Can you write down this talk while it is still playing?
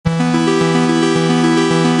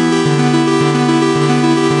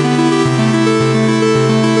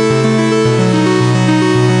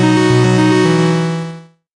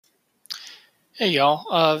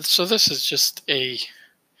y'all. So this is just a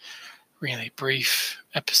really brief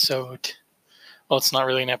episode. Well, it's not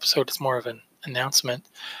really an episode, it's more of an announcement.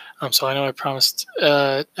 So I know I promised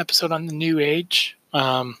an episode on the new age.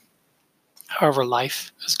 However,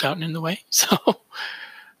 life has gotten in the way. So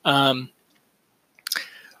um,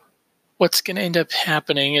 what's going to end up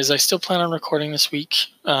happening is I still plan on recording this week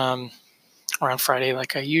around Friday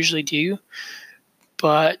like I usually do.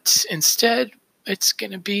 But instead, it's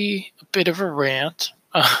going to be a bit of a rant.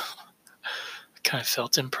 I kind of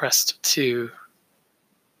felt impressed to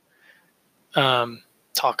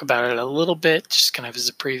talk about it a little bit, just kind of as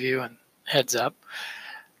a preview and heads up.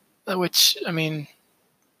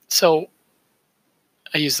 So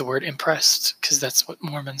I use the word impressed because that's what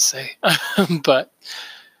Mormons say. But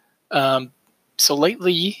so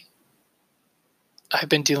lately, I've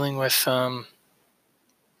been dealing with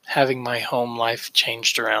having my home life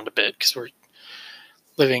changed around a bit because we're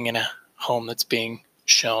living in a home that's being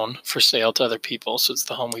shown for sale to other people. So it's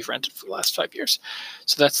the home we've rented for the last 5 years.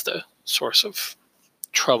 So that's the source of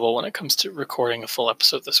trouble when it comes to recording a full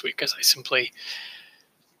episode this week, as I simply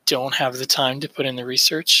don't have the time to put in the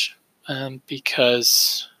research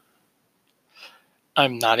because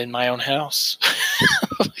I'm not in my own house.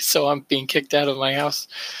 So I'm being kicked out of my house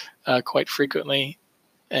quite frequently,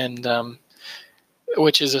 and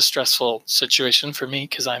which is a stressful situation for me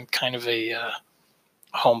because I'm kind of a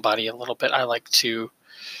homebody a little bit. I like to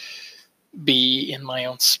be in my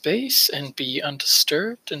own space and be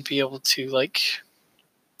undisturbed and be able to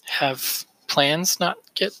have plans not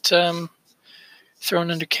get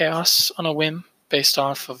thrown into chaos on a whim based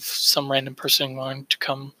off of some random person wanting to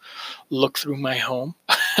come look through my home.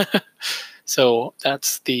 So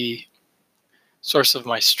that's the source of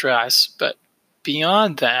my stress. But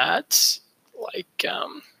beyond that, I've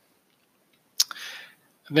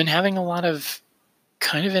been having a lot of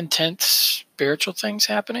kind of intense spiritual things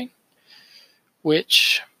happening,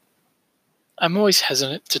 which I'm always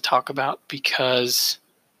hesitant to talk about because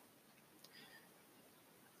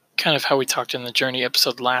kind of how we talked in the Journey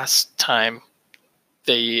episode last time,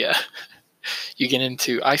 you get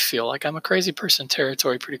into, I feel like I'm a crazy person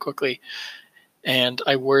territory pretty quickly. And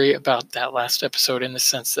I worry about that last episode in the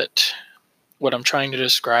sense that what I'm trying to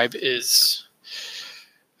describe is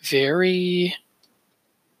very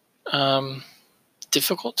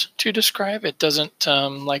difficult to describe. It doesn't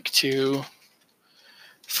like to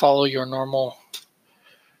follow your normal.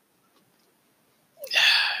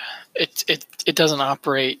 It doesn't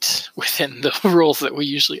operate within the rules that we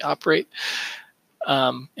usually operate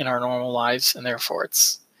in our normal lives, and therefore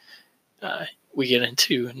we get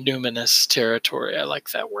into numinous territory. I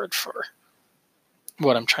like that word for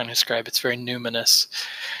what I'm trying to describe. It's very numinous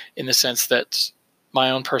in the sense that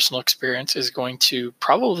my own personal experience is going to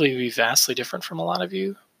probably be vastly different from a lot of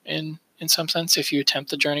you in some sense if you attempt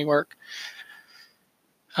the journey work.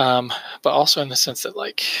 But also in the sense that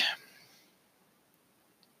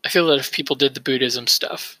I feel that if people did the Buddhism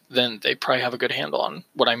stuff, then they probably have a good handle on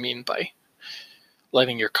what I mean by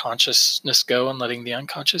letting your consciousness go and letting the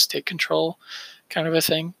unconscious take control, kind of a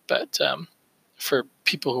thing. But for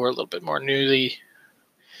people who are a little bit more newly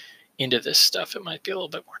into this stuff, it might be a little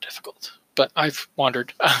bit more difficult. But I've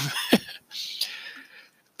wandered.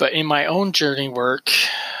 But in my own journey work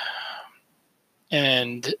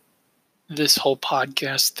and this whole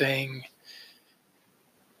podcast thing,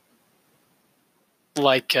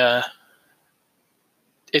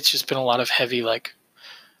 it's just been a lot of heavy,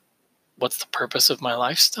 what's the purpose of my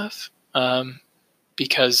life stuff?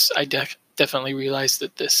 Because I definitely realized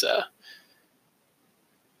that this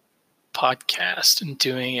podcast and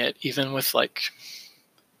doing it, even with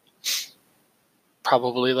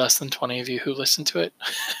probably less than 20 of you who listen to it,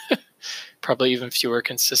 probably even fewer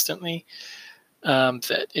consistently,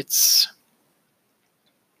 that it's,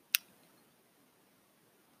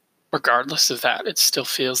 regardless of that, it still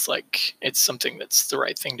feels like it's something that's the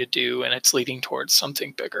right thing to do and it's leading towards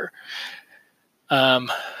something bigger.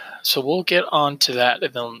 So we'll get on to that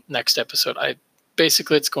in the next episode.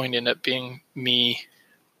 Basically it's going to end up being me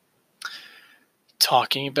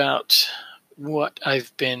talking about what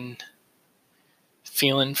I've been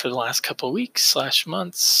feeling for the last couple of weeks /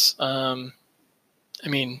 months. And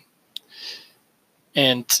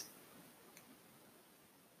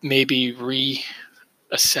maybe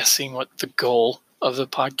reassessing what the goal of the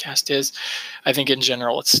podcast is. I think in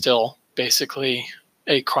general, it's still basically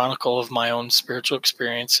a chronicle of my own spiritual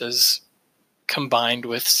experiences combined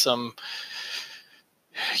with some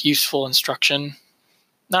useful instruction.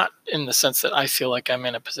 Not in the sense that I feel like I'm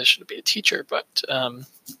in a position to be a teacher, but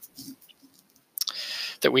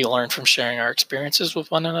that we learn from sharing our experiences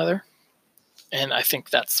with one another. And I think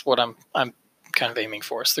that's what I'm I'm kind of aiming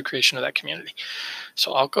for, is the creation of that community.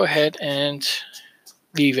 So I'll go ahead and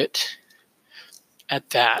leave it at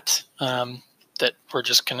that. That we're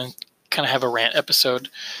just going to kind of have a rant episode,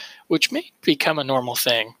 which may become a normal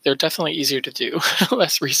thing. They're definitely easier to do,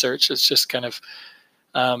 less research. It's just kind of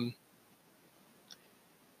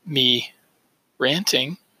me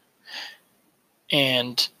ranting,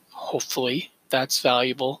 and hopefully that's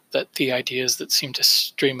valuable, that the ideas that seem to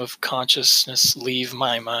stream of consciousness leave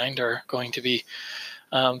my mind are going to be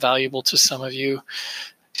valuable to some of you.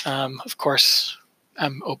 Of course,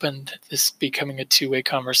 I'm open to this becoming a two-way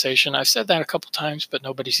conversation. I've said that a couple times, but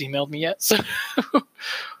nobody's emailed me yet. So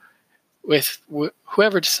with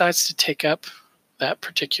whoever decides to take up that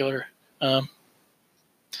particular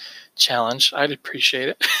challenge, I'd appreciate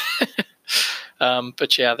it.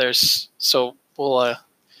 But yeah, so we'll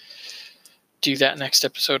do that next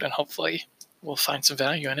episode, and hopefully we'll find some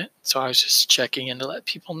value in it. So I was just checking in to let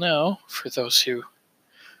people know, for those who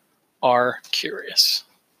are curious.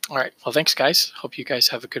 All right. Well, thanks, guys. Hope you guys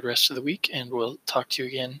have a good rest of the week, and we'll talk to you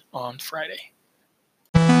again on Friday.